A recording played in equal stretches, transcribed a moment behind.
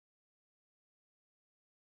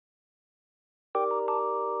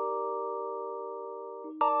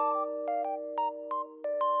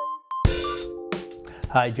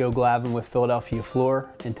Hi, Joe Glavin with Philadelphia Floor,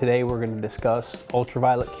 and today we're going to discuss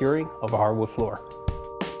ultraviolet curing of a hardwood floor.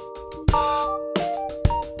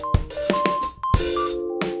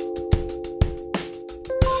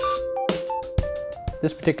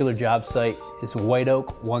 This particular job site is a white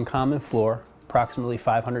oak, one common floor, approximately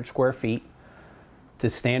 500 square feet. It's a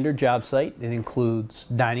standard job site. It includes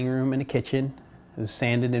dining room and a kitchen. It was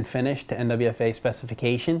sanded and finished to NWFA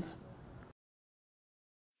specifications.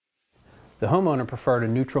 The homeowner preferred a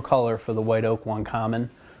neutral color for the white oak one common,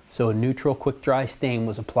 so a neutral quick dry stain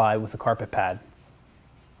was applied with a carpet pad.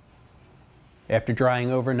 After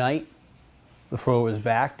drying overnight, the floor was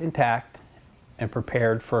vacked and tacked and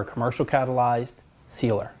prepared for a commercial catalyzed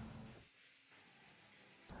sealer.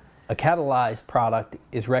 A catalyzed product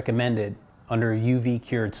is recommended under a UV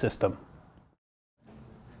cured system.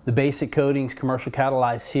 The Basic Coatings commercial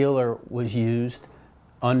catalyzed sealer was used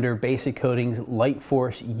under Basic Coatings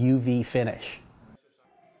LightForce UV finish.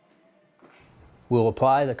 We'll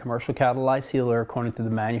apply the commercial catalyzed sealer according to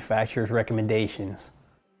the manufacturer's recommendations.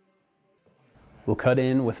 We'll cut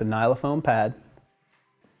in with a nylofoam pad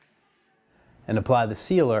and apply the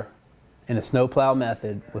sealer in a snowplow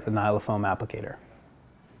method with a nylofoam applicator.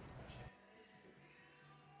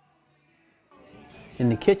 In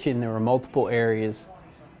the kitchen, there were multiple areas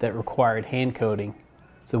that required hand coating,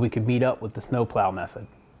 so we could meet up with the snowplow method.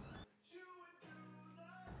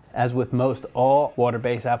 As with most all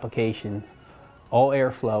water-based applications, all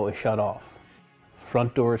airflow is shut off.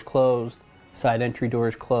 Front door is closed, side entry door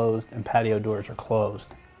is closed, and patio doors are closed.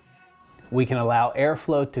 We can allow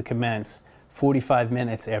airflow to commence 45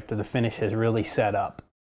 minutes after the finish has really set up.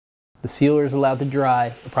 The sealer is allowed to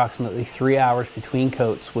dry approximately 3 hours between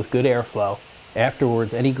coats with good airflow.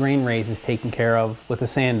 Afterwards, any grain raise is taken care of with a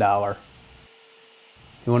sand dollar.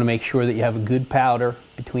 You want to make sure that you have a good powder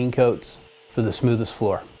between coats for the smoothest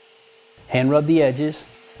floor. Hand rub the edges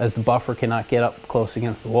as the buffer cannot get up close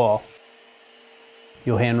against the wall.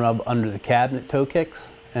 You'll hand rub under the cabinet toe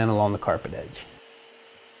kicks and along the carpet edge.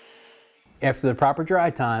 After the proper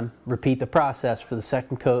dry time, repeat the process for the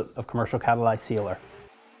second coat of commercial catalyzed sealer.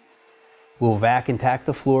 We'll vac and tack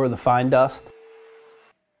the floor of the fine dust.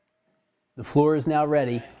 The floor is now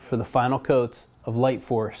ready for the final coats of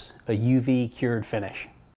LightForce, a UV cured finish.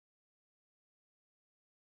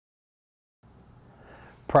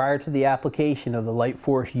 Prior to the application of the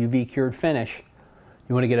LightForce UV cured finish,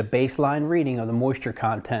 you want to get a baseline reading of the moisture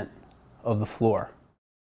content of the floor.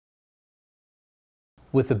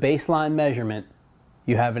 With the baseline measurement,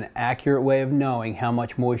 you have an accurate way of knowing how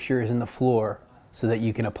much moisture is in the floor so that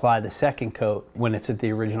you can apply the second coat when it's at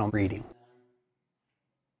the original reading.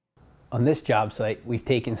 On this job site, we've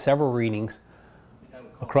taken several readings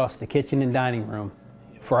across the kitchen and dining room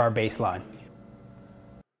for our baseline.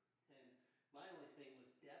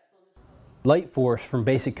 LightForce from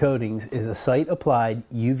Basic Coatings is a site-applied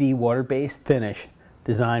UV water-based finish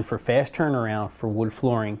designed for fast turnaround for wood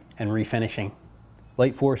flooring and refinishing.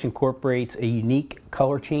 LightForce incorporates a unique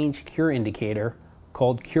color change cure indicator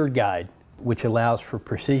called Cure Guide, which allows for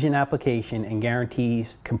precision application and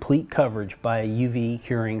guarantees complete coverage by a UV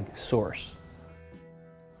curing source.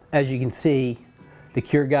 As you can see, the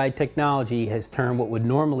Cure Guide technology has turned what would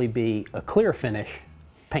normally be a clear finish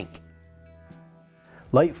pink.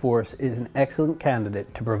 LightForce is an excellent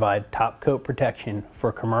candidate to provide top coat protection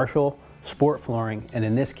for commercial, sport flooring, and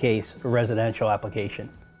in this case, a residential application.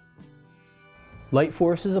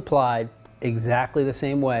 LightForce is applied exactly the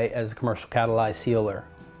same way as the commercial catalyzed sealer.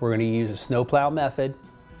 We're going to use a snowplow method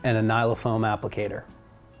and a nylofoam applicator.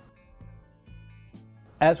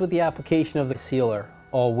 As with the application of the sealer,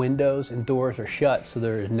 all windows and doors are shut so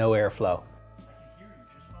there is no airflow.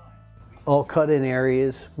 All cut-in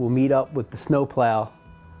areas will meet up with the snowplow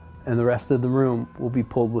and the rest of the room will be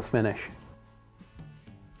pulled with finish.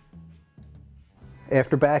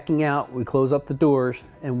 After backing out, we close up the doors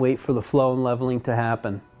and wait for the flow and leveling to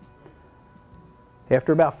happen.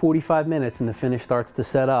 After about 45 minutes and the finish starts to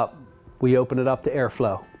set up, we open it up to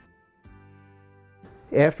airflow.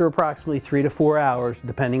 After approximately 3 to 4 hours,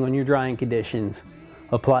 depending on your drying conditions,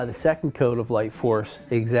 apply the second coat of LightForce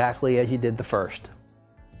exactly as you did the first.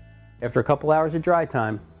 After a couple hours of dry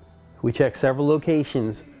time, we check several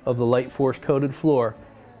locations of the LightForce coated floor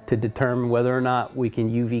to determine whether or not we can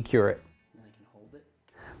UV cure it.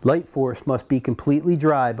 LightForce must be completely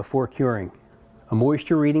dry before curing. A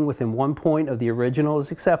moisture reading within 1 point of the original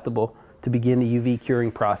is acceptable to begin the UV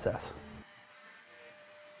curing process.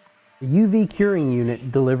 The UV curing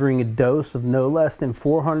unit delivering a dose of no less than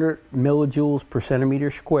 400 millijoules per centimeter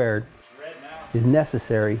squared is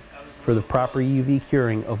necessary for the proper UV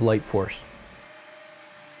curing of LightForce.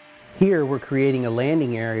 Here we're creating a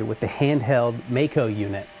landing area with the handheld Mako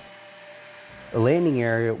unit. The landing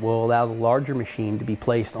area will allow the larger machine to be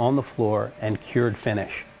placed on the floor and cured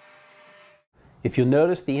finish. If you'll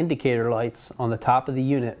notice the indicator lights on the top of the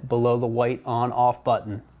unit below the white on-off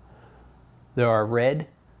button, there are red,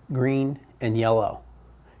 green, and yellow.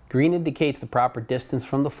 Green indicates the proper distance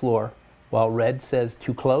from the floor, while red says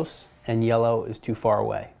too close and yellow is too far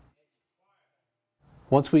away.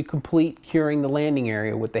 Once we complete curing the landing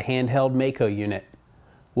area with the handheld Mako unit,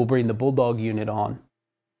 we'll bring the Bulldog unit on.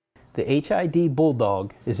 The HID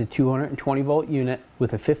Bulldog is a 220 volt unit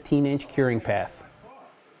with a 15-inch curing path.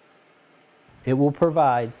 It will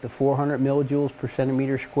provide the 400 millijoules per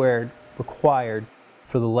centimeter squared required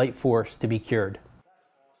for the LightForce to be cured.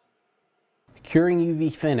 Curing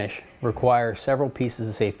UV finish requires several pieces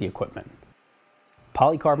of safety equipment.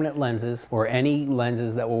 Polycarbonate lenses, or any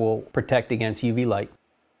lenses that will protect against UV light,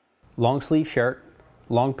 long sleeve shirt,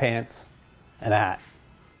 long pants, and a hat.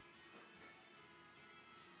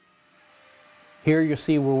 Here you'll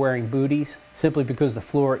see we're wearing booties simply because the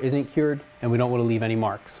floor isn't cured and we don't want to leave any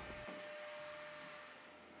marks.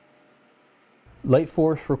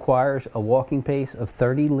 LightForce requires a walking pace of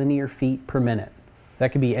 30 linear feet per minute.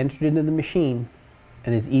 That can be entered into the machine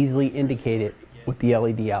and is easily indicated with the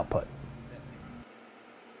LED output.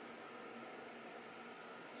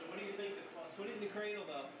 So what do you think put it in the cradle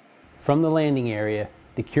though? From the landing area,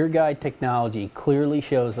 the Cure Guide technology clearly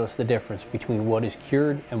shows us the difference between what is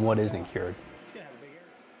cured and what isn't cured.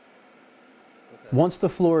 Once the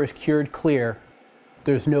floor is cured clear,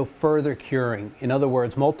 there's no further curing. In other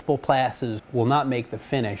words, multiple passes will not make the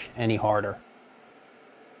finish any harder.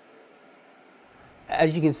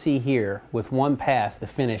 As you can see here, with one pass, the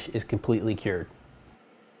finish is completely cured.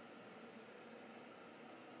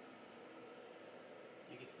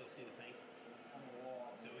 You can still see the paint on the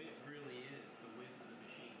wall. So it really is the width of the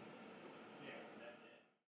machine. Yeah, that's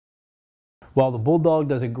it. While the Bulldog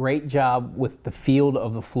does a great job with the field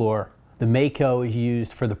of the floor, the Mako is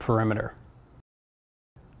used for the perimeter.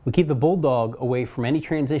 We keep the Bulldog away from any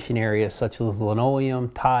transition areas such as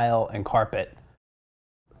linoleum, tile, and carpet,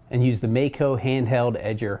 and use the Mako handheld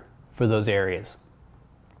edger for those areas.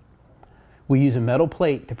 We use a metal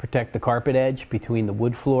plate to protect the carpet edge between the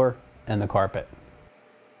wood floor and the carpet.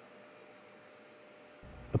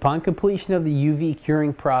 Upon completion of the UV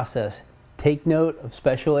curing process, take note of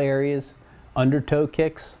special areas, under toe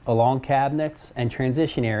kicks, along cabinets, and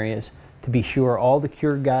transition areas to be sure all the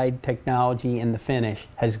Cure Guide technology in the finish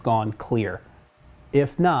has gone clear.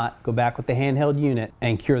 If not, go back with the handheld unit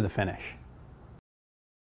and cure the finish.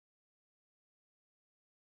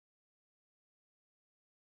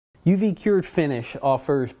 UV cured finish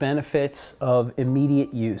offers benefits of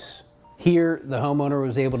immediate use. Here, the homeowner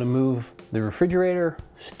was able to move the refrigerator,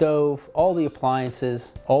 stove, all the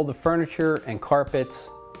appliances, all the furniture and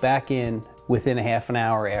carpets back in within a half an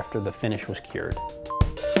hour after the finish was cured.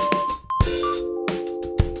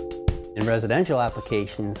 In residential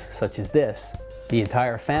applications such as this, the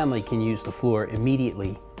entire family can use the floor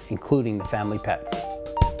immediately, including the family pets.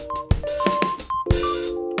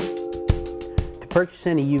 To purchase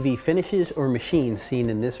any UV finishes or machines seen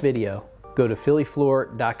in this video, go to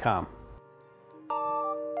phillyfloor.com.